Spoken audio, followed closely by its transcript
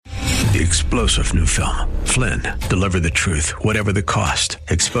The explosive new film, Flynn, deliver the truth, whatever the cost,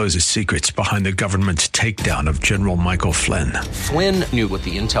 exposes secrets behind the government's takedown of General Michael Flynn. Flynn knew what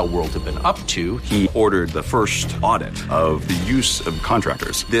the intel world had been up to. He ordered the first audit of the use of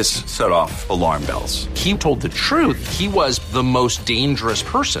contractors. This set off alarm bells. He told the truth. He was the most dangerous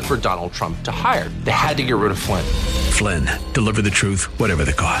person for Donald Trump to hire. They had to get rid of Flynn. Flynn, deliver the truth, whatever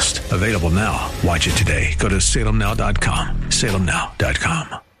the cost. Available now. Watch it today. Go to salemnow.com.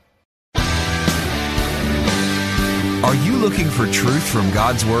 salemnow.com. Are you looking for truth from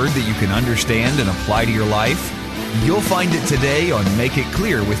God's Word that you can understand and apply to your life? You'll find it today on Make It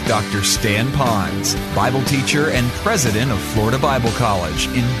Clear with Dr. Stan Ponz, Bible teacher and president of Florida Bible College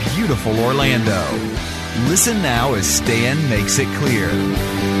in beautiful Orlando. Listen now as Stan makes it clear.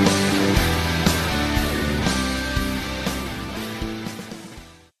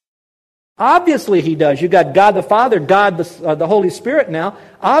 Obviously he does. You've got God the Father, God the Holy Spirit now.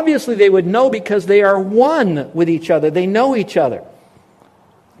 Obviously they would know because they are one with each other. They know each other.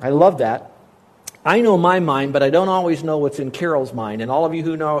 I love that. I know my mind, but I don't always know what's in Carol's mind. And all of you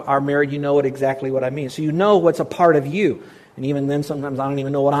who are married, you know exactly what I mean. So you know what's a part of you. And even then sometimes I don't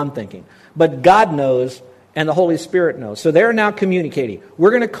even know what I'm thinking. But God knows and the Holy Spirit knows. So they're now communicating.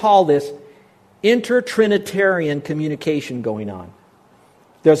 We're going to call this inter-Trinitarian communication going on.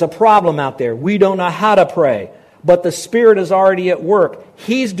 There's a problem out there. We don't know how to pray. But the Spirit is already at work.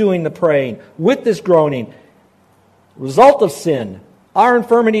 He's doing the praying with this groaning. Result of sin, our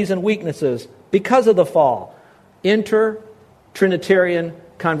infirmities and weaknesses because of the fall. Inter-Trinitarian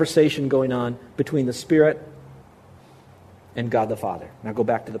conversation going on between the Spirit and God the Father. Now go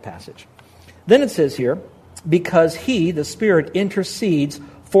back to the passage. Then it says here, because He, the Spirit, intercedes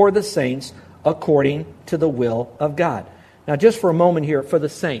for the saints according to the will of God. Now, just for a moment here, for the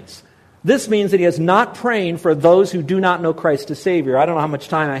saints. This means that He is not praying for those who do not know Christ as Savior. I don't know how much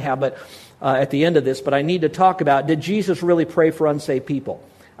time I have but at the end of this, but I need to talk about, did Jesus really pray for unsaved people?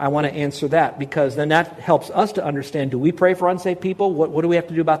 I want to answer that, because then that helps us to understand, do we pray for unsaved people? What do we have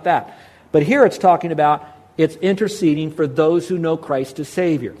to do about that? But here it's talking about, it's interceding for those who know Christ as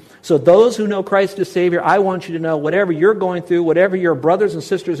Savior. So those who know Christ as Savior, I want you to know whatever you're going through, whatever your brothers and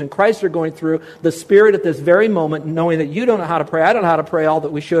sisters in Christ are going through, the Spirit at this very moment, knowing that you don't know how to pray, I don't know how to pray all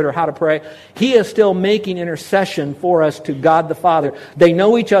that we should or how to pray, He is still making intercession for us to God the Father. They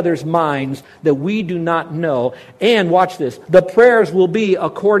know each other's minds that we do not know. And watch this, the prayers will be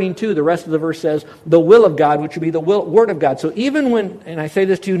according to, the rest of the verse says, the will of God, which would be the Word of God. So even when, and I say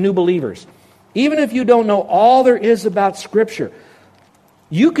this to you new believers, even if you don't know all there is about Scripture,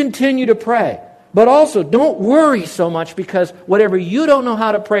 you continue to pray. But also, don't worry so much, because whatever you don't know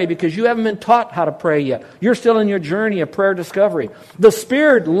how to pray, because you haven't been taught how to pray yet, you're still in your journey of prayer discovery. The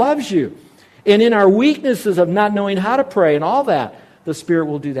Spirit loves you. And in our weaknesses of not knowing how to pray and all that, the Spirit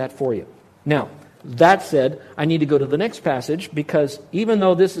will do that for you. Now, that said, I need to go to the next passage, because even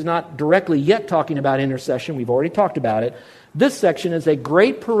though this is not directly yet talking about intercession, we've already talked about it, this section is a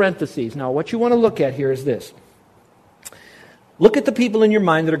great parenthesis. Now, what you want to look at here is this. Look at the people in your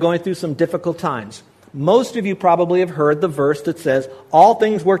mind that are going through some difficult times. Most of you probably have heard the verse that says, all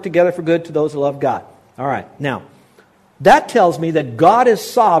things work together for good to those who love God. All right, now, that tells me that God is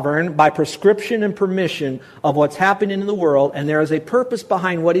sovereign by prescription and permission of what's happening in the world, and there is a purpose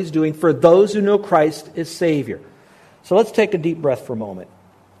behind what He's doing for those who know Christ as Savior. So let's take a deep breath for a moment,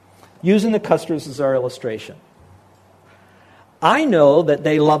 using the Custers as our illustration. I know that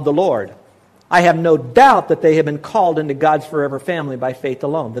they love the Lord. I have no doubt that they have been called into God's forever family by faith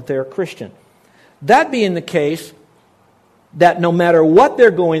alone, that they're a Christian. That being the case, that no matter what they're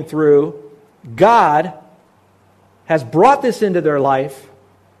going through, God has brought this into their life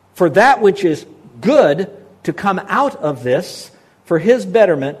for that which is good to come out of this, for His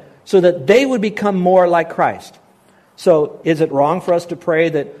betterment, so that they would become more like Christ. So is it wrong for us to pray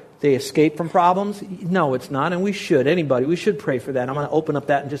that they escape from problems? No, it's not, and we should. We should pray for that. I'm going to open up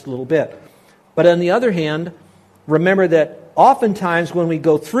that in just a little bit. But on the other hand, remember that oftentimes when we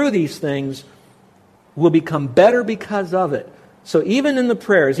go through these things, we'll become better because of it. So even in the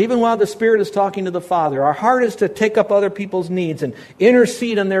prayers, even while the Spirit is talking to the Father, our heart is to take up other people's needs and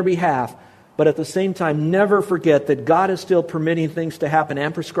intercede on their behalf. But at the same time, never forget that God is still permitting things to happen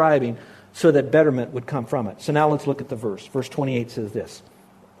and prescribing so that betterment would come from it. So now let's look at the verse. Verse 28 says this.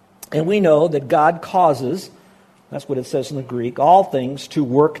 And we know that God causes, that's what it says in the Greek, all things to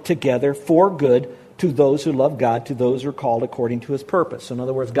work together for good to those who love God, to those who are called according to His purpose. So in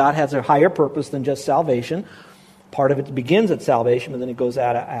other words, God has a higher purpose than just salvation. Part of it begins at salvation, but then it goes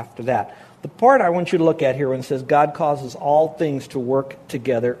out after that. The part I want you to look at here when it says God causes all things to work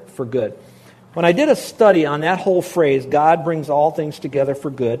together for good. When I did a study on that whole phrase, God brings all things together for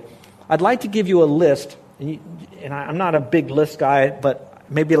good, I'd like to give you a list, and I'm not a big list guy, but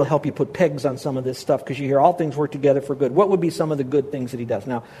maybe it'll help you put pegs on some of this stuff, because you hear all things work together for good. What would be some of the good things that he does?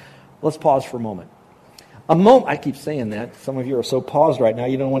 Now, let's pause for a moment. I keep saying that. Some of you are so paused right now,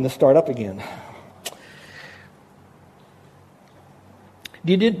 you don't want to start up again.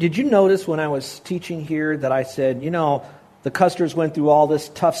 Did you notice when I was teaching here that I said, the Custers went through all this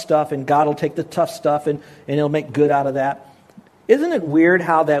tough stuff, and God will take the tough stuff and He'll make good out of that? Isn't it weird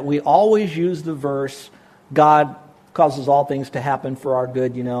how that we always use the verse, God causes all things to happen for our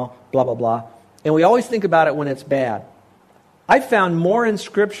good, blah, blah, blah. And we always think about it when it's bad. I found more in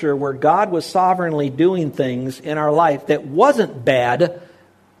Scripture where God was sovereignly doing things in our life that wasn't bad,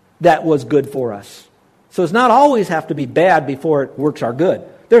 that was good for us. So it's not always have to be bad before it works our good.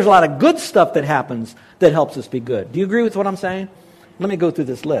 There's a lot of good stuff that happens that helps us be good. Do you agree with what I'm saying? Let me go through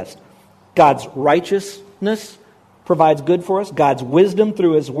this list. God's righteousness provides good for us. God's wisdom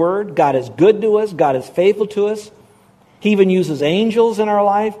through His Word. God is good to us. God is faithful to us. He even uses angels in our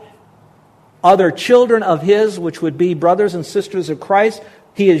life. Other children of His, which would be brothers and sisters of Christ,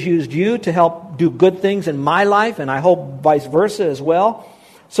 He has used you to help do good things in my life, and I hope vice versa as well.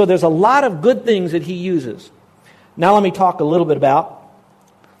 So there's a lot of good things that He uses. Now let me talk a little bit about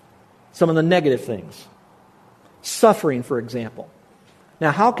some of the negative things. Suffering, for example.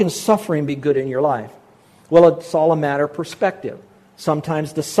 Now, how can suffering be good in your life? Well, it's all a matter of perspective.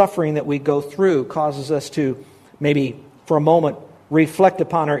 Sometimes the suffering that we go through causes us to maybe, for a moment, reflect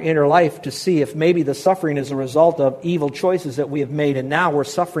upon our inner life to see if maybe the suffering is a result of evil choices that we have made, and now we're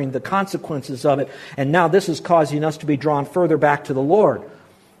suffering the consequences of it, and now this is causing us to be drawn further back to the Lord.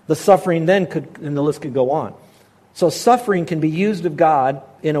 The suffering then and the list could go on. So suffering can be used of God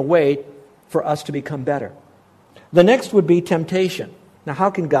in a way for us to become better. The next would be temptation. Now, how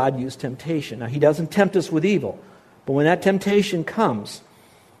can God use temptation? Now, He doesn't tempt us with evil, but when that temptation comes,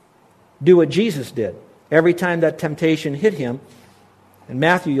 do what Jesus did. Every time that temptation hit Him, in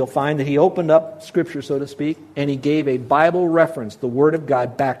Matthew, you'll find that He opened up Scripture, so to speak, and He gave a Bible reference, the Word of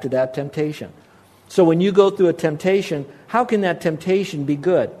God, back to that temptation. So when you go through a temptation, how can that temptation be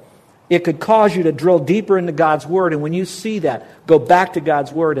good? It could cause you to drill deeper into God's Word, and when you see that, go back to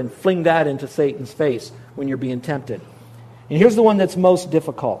God's Word and fling that into Satan's face when you're being tempted. And here's the one that's most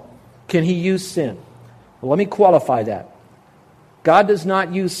difficult. Can He use sin? Well, let me qualify that. God does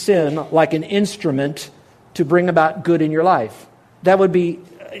not use sin like an instrument to bring about good in your life. That would be,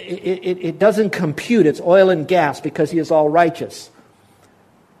 it doesn't compute. It's oil and gas because He is all righteous.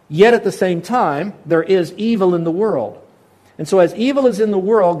 Yet at the same time, there is evil in the world. And so as evil is in the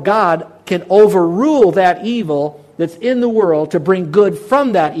world, God can overrule that evil that's in the world to bring good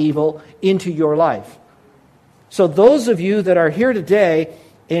from that evil into your life. So those of you that are here today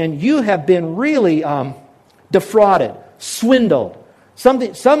and you have been really defrauded, swindled,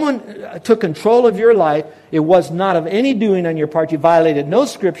 someone took control of your life. It was not of any doing on your part. You violated no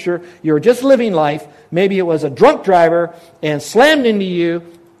Scripture. You were just living life. Maybe it was a drunk driver and slammed into you,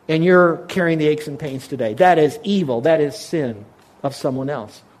 and you're carrying the aches and pains today. That is evil. That is sin of someone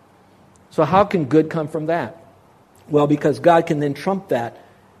else. So how can good come from that? Well, because God can then trump that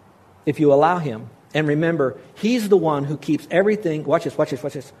if you allow Him. And remember, He's the one who keeps everything, watch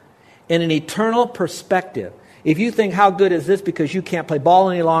this, in an eternal perspective. If you think, how good is this because you can't play ball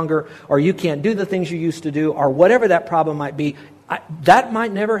any longer, or you can't do the things you used to do, or whatever that problem might be,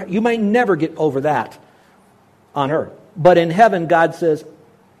 you might never get over that on earth. But in heaven, God says,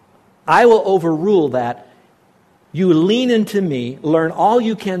 I will overrule that. You lean into me, learn all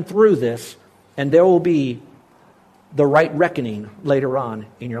you can through this, and there will be the right reckoning later on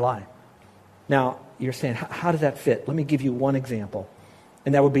in your life. Now, you're saying, how does that fit? Let me give you one example,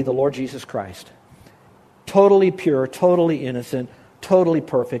 and that would be the Lord Jesus Christ. Totally pure, totally innocent, totally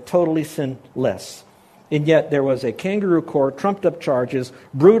perfect, totally sinless. And yet there was a kangaroo court, trumped up charges,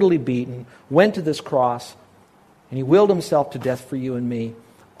 brutally beaten, went to this cross, and He willed Himself to death for you and me.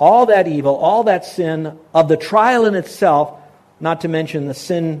 All that evil, all that sin of the trial in itself, not to mention the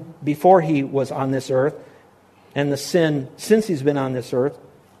sin before He was on this earth, and the sin since He's been on this earth,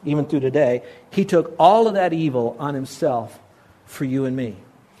 even through today, He took all of that evil on Himself for you and me.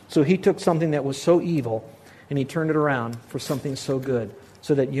 So He took something that was so evil, and He turned it around for something so good,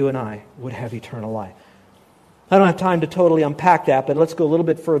 so that you and I would have eternal life. I don't have time to totally unpack that, but let's go a little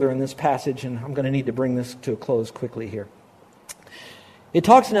bit further in this passage, and I'm going to need to bring this to a close quickly here. It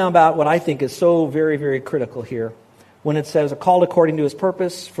talks now about what I think is so very, very critical here. When it says, called according to His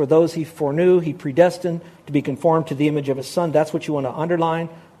purpose, for those He foreknew, He predestined to be conformed to the image of His Son. That's what you want to underline.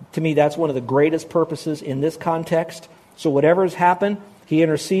 To me, that's one of the greatest purposes in this context. So whatever has happened, He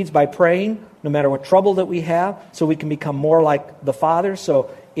intercedes by praying, no matter what trouble that we have, so we can become more like the Father. So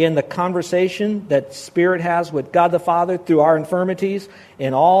in the conversation that Spirit has with God the Father through our infirmities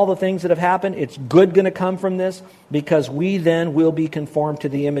and all the things that have happened. It's good going to come from this because we then will be conformed to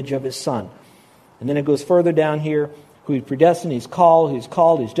the image of His Son. And then it goes further down here. Who He predestined, He's called,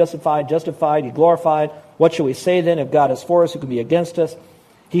 He's justified, He's glorified. What shall we say then? If God is for us, who can be against us?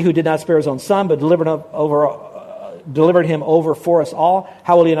 He who did not spare His own Son, but delivered Him over for us all,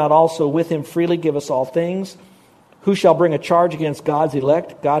 how will He not also with Him freely give us all things? Who shall bring a charge against God's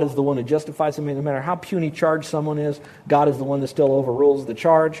elect? God is the one who justifies them. No matter how puny charge someone is, God is the one that still overrules the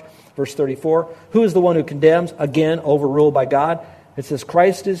charge. Verse 34, who is the one who condemns? Again, overruled by God. It says,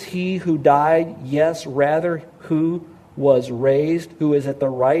 Christ is He who died, yes, rather, who was raised, who is at the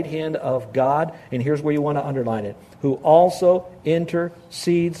right hand of God. And here's where you want to underline it. Who also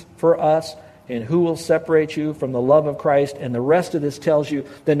intercedes for us. And who will separate you from the love of Christ? And the rest of this tells you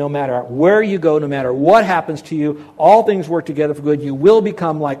that no matter where you go, no matter what happens to you, all things work together for good. You will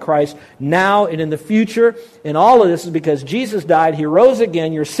become like Christ now and in the future. And all of this is because Jesus died. He rose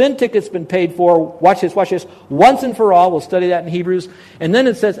again. Your sin ticket's been paid for. Watch this. Once and for all. We'll study that in Hebrews. And then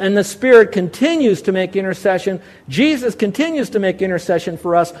it says, and the Spirit continues to make intercession. Jesus continues to make intercession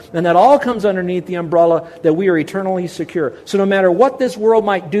for us. And that all comes underneath the umbrella that we are eternally secure. So no matter what this world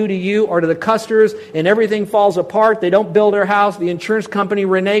might do to you or to the customers, and everything falls apart. They don't build their house. The insurance company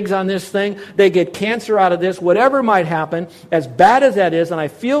reneges on this thing. They get cancer out of this. Whatever might happen, as bad as that is, and I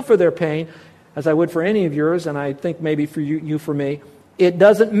feel for their pain, as I would for any of yours, and I think maybe for you for me, it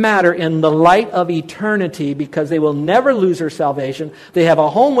doesn't matter in the light of eternity because they will never lose their salvation. They have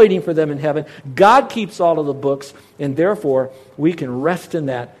a home waiting for them in heaven. God keeps all of the books, and therefore we can rest in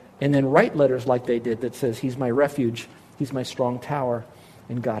that and then write letters like they did that says, He's my refuge, He's my strong tower,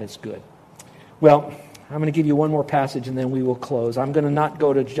 and God is good. Well, I'm going to give you one more passage and then we will close. I'm going to not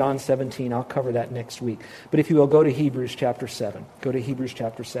go to John 17. I'll cover that next week. But if you will, go to Hebrews chapter 7. Go to Hebrews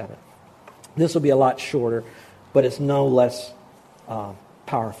chapter 7. This will be a lot shorter, but it's no less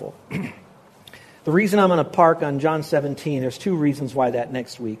powerful. The reason I'm going to park on John 17, there's two reasons why that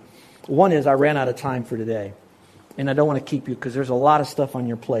next week. One is I ran out of time for today. And I don't want to keep you because there's a lot of stuff on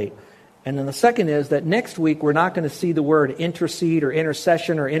your plate. And then the second is that next week we're not going to see the word intercede or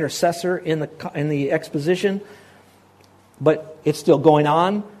intercession or intercessor in the exposition. But it's still going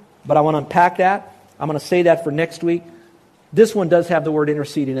on. But I want to unpack that. I'm going to say that for next week. This one does have the word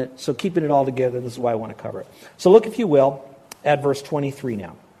intercede in it. So keeping it all together, this is why I want to cover it. So look, if you will, at verse 23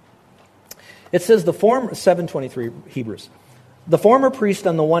 now. It says 7:23 Hebrews. The former priest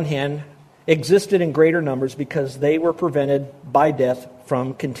on the one hand existed in greater numbers because they were prevented by death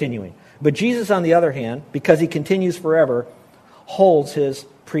from continuing. But Jesus, on the other hand, because He continues forever, holds His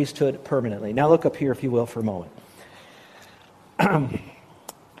priesthood permanently. Now look up here, if you will, for a moment.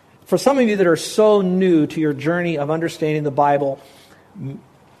 For some of you that are so new to your journey of understanding the Bible,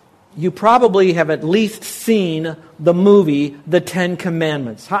 you probably have at least seen the movie, The Ten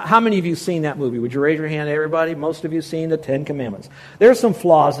Commandments. How many of you seen that movie? Would you raise your hand, everybody? Most of you seen The Ten Commandments. There are some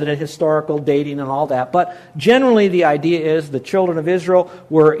flaws in it, historical dating and all that, but generally the idea is the children of Israel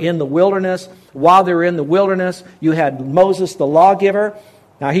were in the wilderness. While they were in the wilderness, you had Moses, the lawgiver.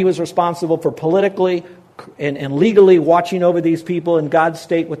 Now he was responsible for politically and legally watching over these people in God's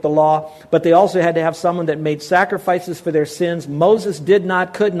state with the law. But they also had to have someone that made sacrifices for their sins. Moses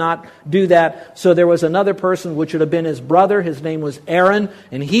could not do that. So there was another person, which would have been his brother. His name was Aaron,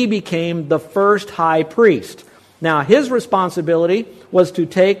 and he became the first high priest. Now his responsibility was to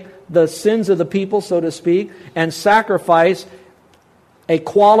take the sins of the people, so to speak, and sacrifice a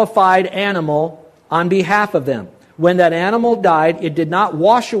qualified animal on behalf of them. When that animal died, it did not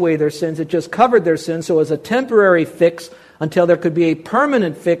wash away their sins. It just covered their sins. So it was a temporary fix until there could be a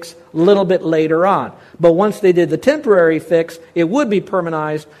permanent fix a little bit later on. But once they did the temporary fix, it would be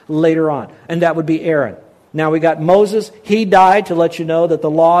permanized later on. And that would be Aaron. Now we got Moses. He died to let you know that the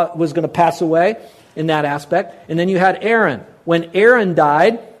law was going to pass away in that aspect. And then you had Aaron. When Aaron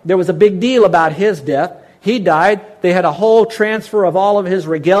died, there was a big deal about his death. He died. They had a whole transfer of all of his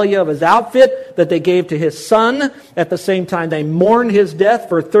regalia of his outfit that they gave to his son. At the same time, they mourned his death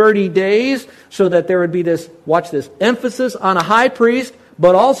for 30 days so that there would be this, watch this, emphasis on a high priest,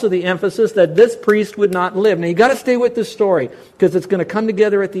 but also the emphasis that this priest would not live. Now, you got to stay with this story because it's going to come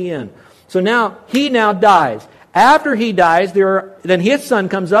together at the end. So he now dies. After he dies, then his son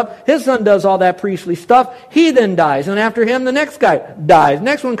comes up. His son does all that priestly stuff. He then dies. And after him, the next guy dies.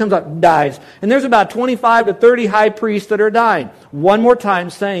 Next one comes up, dies. And there's about 25 to 30 high priests that are dying. One more time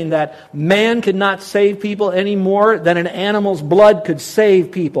saying that man could not save people any more than an animal's blood could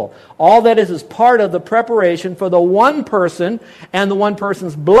save people. All that is part of the preparation for the one person and the one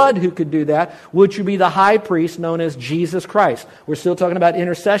person's blood who could do that, which would be the high priest known as Jesus Christ. We're still talking about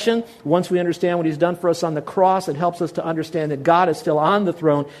intercession. Once we understand what he's done for us on the cross, it helps us to understand that God is still on the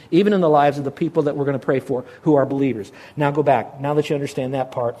throne, even in the lives of the people that we're going to pray for, who are believers. Now go back. Now that you understand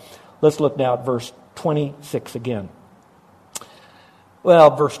that part, let's look now at verse 26 again.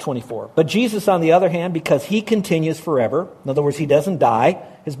 Well, verse 24. But Jesus, on the other hand, because he continues forever, in other words, he doesn't die.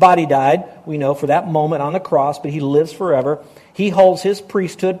 His body died, we know, for that moment on the cross, but he lives forever. He holds his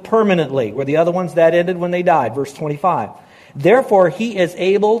priesthood permanently, where the other ones that ended when they died. Verse 25. Therefore, he is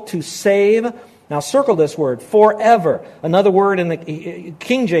able to save. Now circle this word, forever. Another word in the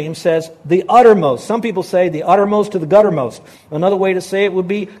King James says the uttermost. Some people say the uttermost to the guttermost. Another way to say it would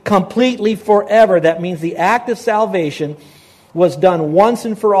be completely forever. That means the act of salvation was done once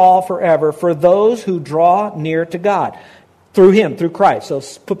and for all forever for those who draw near to God. Through him, through Christ. So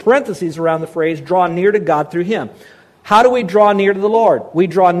put parentheses around the phrase, draw near to God through him. How do we draw near to the Lord? We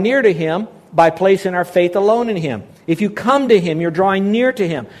draw near to him by placing our faith alone in him. If you come to him, you're drawing near to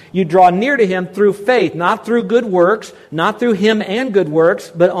him. You draw near to him through faith, not through good works, not through him and good works,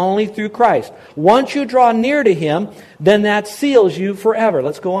 but only through Christ. Once you draw near to him, then that seals you forever.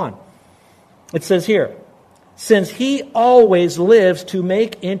 Let's go on. It says here, since he always lives to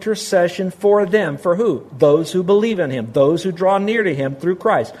make intercession for them. For who? Those who believe in him. Those who draw near to him through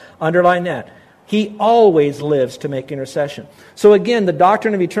Christ. Underline that. He always lives to make intercession. So again, the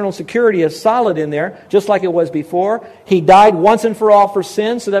doctrine of eternal security is solid in there, just like it was before. He died once and for all for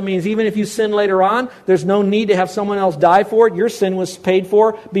sin, so that means even if you sin later on, there's no need to have someone else die for it. Your sin was paid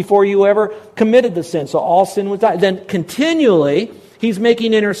for before you ever committed the sin. So all sin was died. Then continually, he's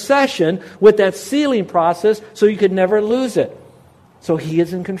making intercession with that sealing process so you could never lose it. So he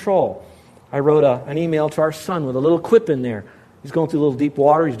is in control. I wrote an email to our son with a little quip in there. He's going through a little deep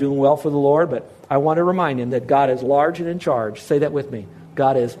water. He's doing well for the Lord, but I want to remind him that God is large and in charge. Say that with me.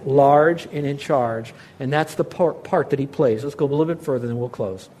 God is large and in charge, and that's the part that he plays. Let's go a little bit further, then we'll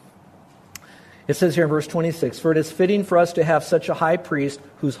close. It says here in verse 26, for it is fitting for us to have such a high priest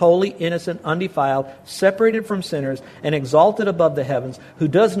who's holy, innocent, undefiled, separated from sinners, and exalted above the heavens, who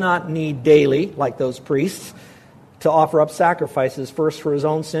does not need daily, like those priests, to offer up sacrifices, first for his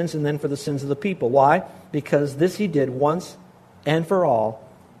own sins and then for the sins of the people. Why? Because this he did once and for all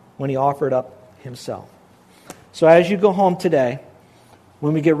when he offered up himself. So as you go home today,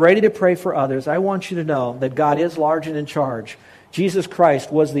 when we get ready to pray for others, I want you to know that God is large and in charge. Jesus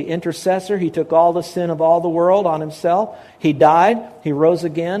Christ was the intercessor. He took all the sin of all the world on himself. He died, he rose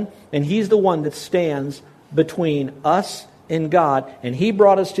again, and he's the one that stands between us and God. And he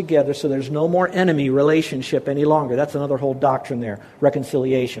brought us together so there's no more enemy relationship any longer. That's another whole doctrine there,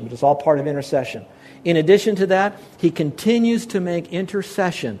 reconciliation. But it's all part of intercession. In addition to that, he continues to make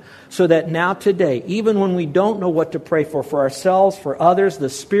intercession so that now today, even when we don't know what to pray for ourselves, for others, the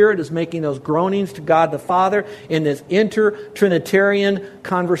Spirit is making those groanings to God the Father in this inter-Trinitarian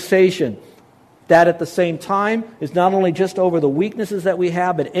conversation. That at the same time is not only just over the weaknesses that we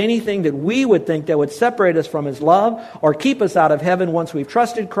have, but anything that we would think that would separate us from his love or keep us out of heaven once we've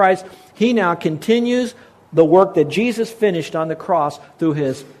trusted Christ. He now continues the work that Jesus finished on the cross through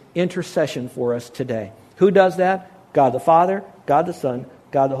his intercession for us today. Who does that? God the Father, God the Son,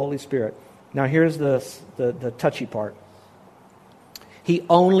 God the Holy Spirit. Now here's the touchy part. He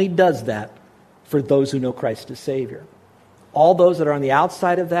only does that for those who know Christ as Savior. All those that are on the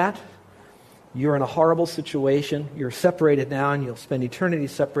outside of that, you're in a horrible situation. You're separated now and you'll spend eternity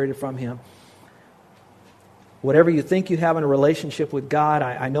separated from him. Whatever you think you have in a relationship with God,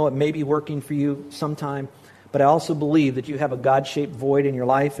 I know it may be working for you sometime. But I also believe that you have a God-shaped void in your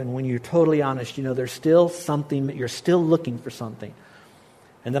life, and when you're totally honest, you know there's still something, you're still looking for something.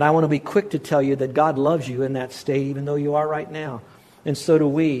 And that I want to be quick to tell you that God loves you in that state, even though you are right now. And so do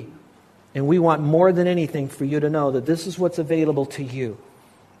we. And we want more than anything for you to know that this is what's available to you.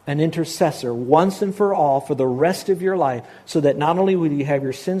 An intercessor, once and for all, for the rest of your life, so that not only will you have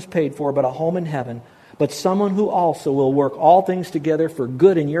your sins paid for, but a home in heaven, but someone who also will work all things together for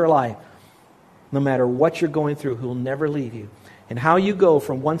good in your life, no matter what you're going through, who will never leave you. And how you go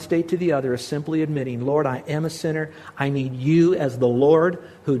from one state to the other is simply admitting, Lord, I am a sinner. I need you as the Lord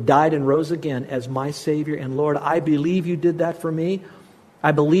who died and rose again as my Savior. And Lord, I believe you did that for me.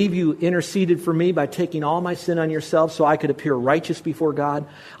 I believe you interceded for me by taking all my sin on yourself so I could appear righteous before God.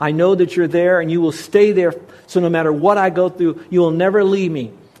 I know that you're there and you will stay there, so no matter what I go through, you will never leave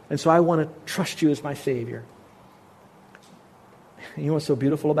me. And so I want to trust you as my Savior. You know what's so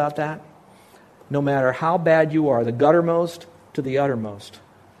beautiful about that? No matter how bad you are, the guttermost to the uttermost,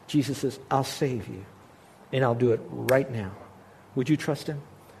 Jesus says, I'll save you. And I'll do it right now. Would you trust Him?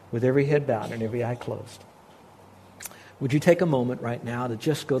 With every head bowed and every eye closed. Would you take a moment right now to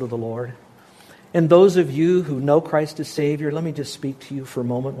just go to the Lord? And those of you who know Christ as Savior, let me just speak to you for a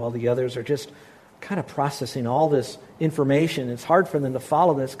moment while the others are just kind of processing all this information. It's hard for them to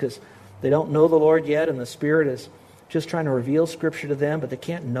follow this because they don't know the Lord yet, and the Spirit is just trying to reveal Scripture to them, but they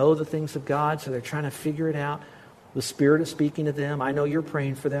can't know the things of God, so they're trying to figure it out. The Spirit is speaking to them. I know you're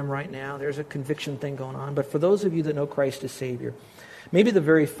praying for them right now. There's a conviction thing going on. But for those of you that know Christ as Savior, maybe the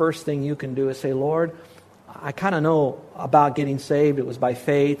very first thing you can do is say, Lord, I kind of know about getting saved. It was by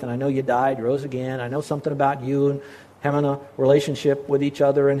faith, and I know you died, you rose again. I know something about you and having a relationship with each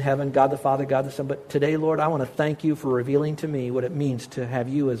other in heaven, God the Father, God the Son. But today, Lord, I want to thank you for revealing to me what it means to have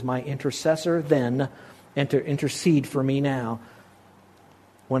you as my intercessor then and to intercede for me now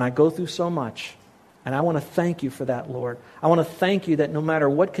when I go through so much. And I want to thank you for that, Lord. I want to thank you that no matter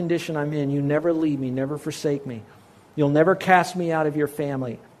what condition I'm in, you never leave me, never forsake me. You'll never cast me out of your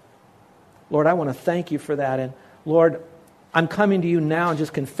family. Lord, I want to thank you for that. And Lord, I'm coming to you now and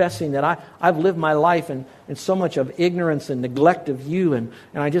just confessing that I've lived my life in so much of ignorance and neglect of you. And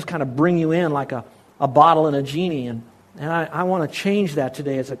I just kind of bring you in like a bottle and a genie. And I want to change that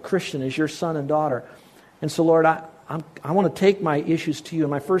today as a Christian, as your son and daughter. And so, Lord, I want to take my issues to you.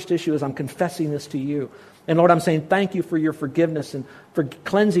 And my first issue is I'm confessing this to you. And Lord, I'm saying thank you for your forgiveness and for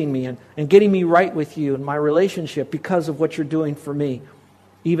cleansing me and getting me right with you in my relationship because of what you're doing for me,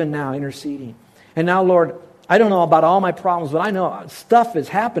 even now, interceding. And now, Lord, I don't know about all my problems, but I know stuff is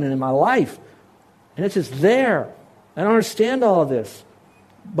happening in my life. And it's just there. I don't understand all of this.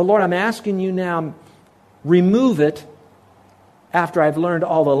 But Lord, I'm asking you now, remove it after I've learned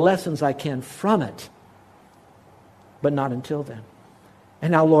all the lessons I can from it. But not until then.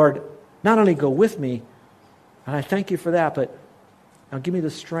 And now, Lord, not only go with me, and I thank you for that, but now give me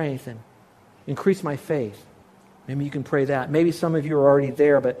the strength and increase my faith. Maybe you can pray that. Maybe some of you are already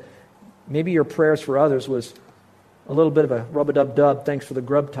there, but maybe your prayers for others was a little bit of a rub-a-dub-dub, thanks for the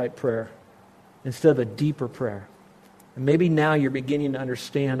grub type prayer, instead of a deeper prayer. And maybe now you're beginning to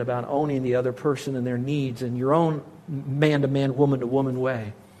understand about owning the other person and their needs in your own man-to-man, woman-to-woman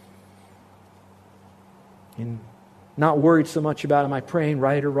way. And not worried so much about am I praying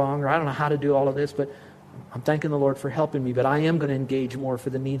right or wrong, or I don't know how to do all of this, but I'm thanking the Lord for helping me, but I am going to engage more for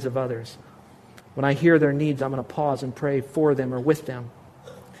the needs of others. When I hear their needs, I'm going to pause and pray for them or with them.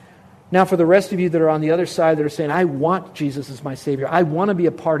 Now, for the rest of you that are on the other side that are saying, I want Jesus as my Savior, I want to be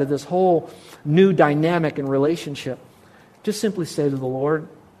a part of this whole new dynamic and relationship, just simply say to the Lord,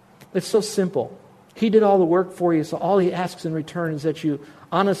 it's so simple. He did all the work for you, so all He asks in return is that you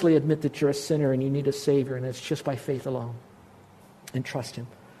honestly admit that you're a sinner and you need a Savior, and it's just by faith alone. And trust Him.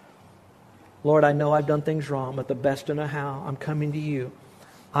 Lord, I know I've done things wrong, but the best I know how, I'm coming to you.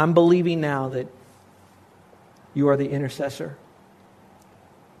 I'm believing now that you are the intercessor,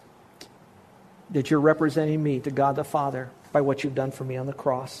 that you're representing me to God the Father by what you've done for me on the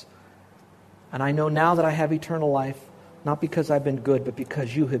cross. And I know now that I have eternal life, not because I've been good, but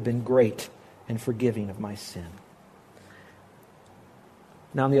because you have been great and forgiving of my sin.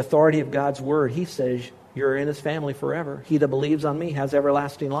 Now, in the authority of God's word, He says you're in His family forever. He that believes on me has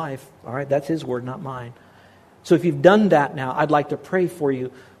everlasting life. All right, that's His word, not mine. So if you've done that now, I'd like to pray for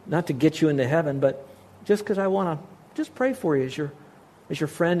you, not to get you into heaven, but just because I want to just pray for you as your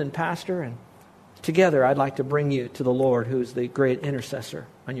friend and pastor. And together, I'd like to bring you to the Lord, who's the great intercessor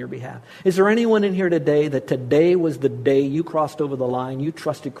on your behalf. Is there anyone in here today that today was the day you crossed over the line, you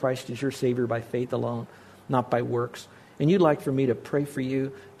trusted Christ as your Savior by faith alone, not by works? And you'd like for me to pray for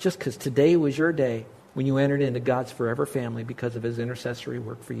you just because today was your day when you entered into God's forever family because of His intercessory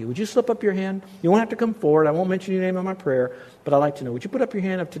work for you. Would you slip up your hand? You won't have to come forward. I won't mention your name on my prayer, but I'd like to know. Would you put up your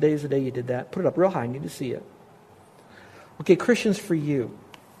hand if today's the day you did that? Put it up real high. I need to see it. Okay, Christians, for you.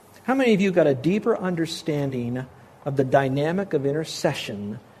 How many of you got a deeper understanding of the dynamic of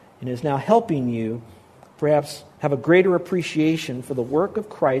intercession and is now helping you perhaps have a greater appreciation for the work of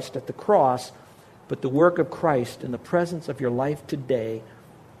Christ at the cross, but the work of Christ in the presence of your life today?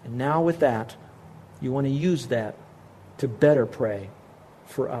 And now with that, you want to use that to better pray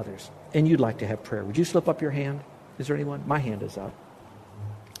for others. And you'd like to have prayer. Would you slip up your hand? Is there anyone? My hand is up.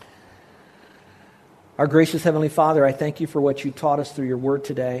 Our gracious Heavenly Father, I thank you for what you taught us through your word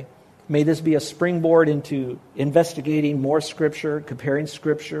today. May this be a springboard into investigating more Scripture, comparing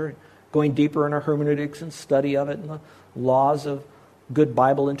Scripture, going deeper in our hermeneutics and study of it, and the laws of good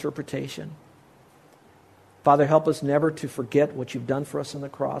Bible interpretation. Father, help us never to forget what you've done for us on the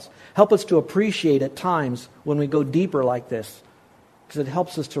cross. Help us to appreciate at times when we go deeper like this, because it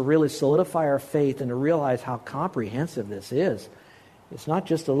helps us to really solidify our faith and to realize how comprehensive this is. It's not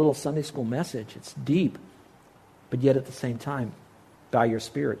just a little Sunday school message. It's deep, but yet at the same time, by your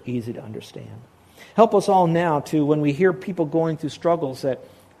Spirit, easy to understand. Help us all now to, when we hear people going through struggles, that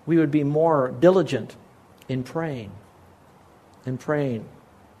we would be more diligent in praying, and praying,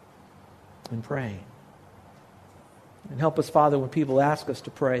 and praying. And help us, Father, when people ask us to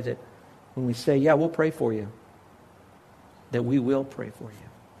pray, that when we say, yeah, we'll pray for you, that we will pray for you.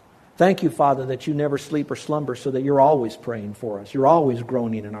 Thank you, Father, that you never sleep or slumber, so that you're always praying for us. You're always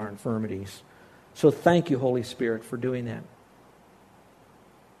groaning in our infirmities. So thank you, Holy Spirit, for doing that.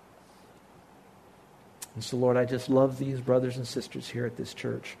 And so, Lord, I just love these brothers and sisters here at this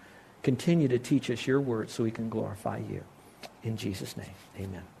church. Continue to teach us your word so we can glorify you. In Jesus' name,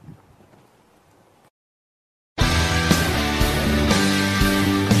 amen.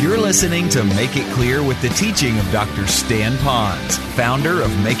 You're listening to Make It Clear with the teaching of Dr. Stan Ponz, founder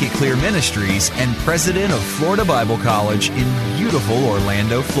of Make It Clear Ministries and president of Florida Bible College in beautiful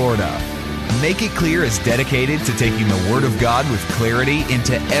Orlando, Florida. Make It Clear is dedicated to taking the Word of God with clarity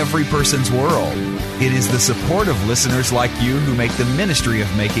into every person's world. It is the support of listeners like you who make the ministry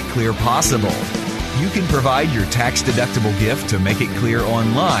of Make It Clear possible. You can provide your tax-deductible gift to Make It Clear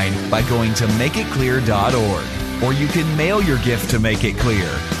online by going to makeitclear.org. Or you can mail your gift to Make It Clear,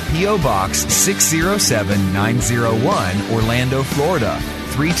 P.O. Box 607901, Orlando, Florida,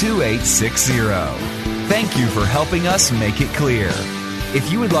 32860. Thank you for helping us make it clear. If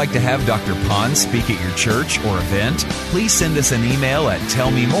you would like to have Dr. Ponz speak at your church or event, please send us an email at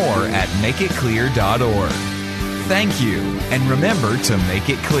tellmemore@makeitclear.org. Thank you, and remember to make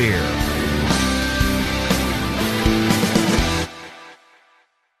it clear.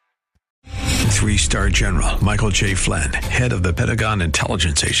 Three-star General Michael J. Flynn, head of the Pentagon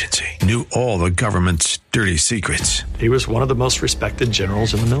Intelligence Agency, knew all the government's dirty secrets. He was one of the most respected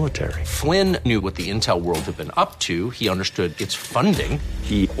generals in the military. Flynn knew what the intel world had been up to. He understood its funding.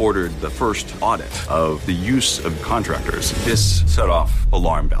 He ordered the first audit of the use of contractors. This set off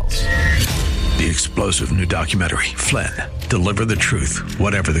alarm bells. The explosive new documentary, Flynn, Deliver the Truth,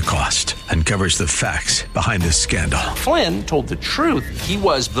 Whatever the Cost, uncovers the facts behind this scandal. Flynn told the truth. He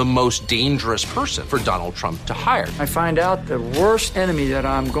was the most dangerous person for Donald Trump to hire. I find out the worst enemy that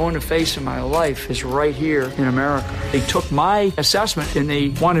I'm going to face in my life is right here in America. They took my assessment and they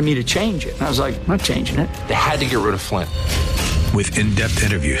wanted me to change it. And I was like, I'm not changing it. They had to get rid of Flynn. With in-depth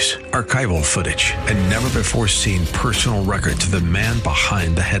interviews, archival footage, and never-before-seen personal records of the man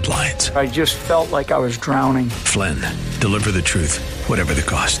behind the headlines. I just felt like I was drowning. Flynn, Deliver the Truth, Whatever the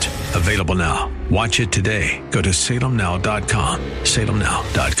Cost. Available now. Watch it today. Go to salemnow.com.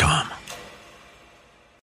 salemnow.com.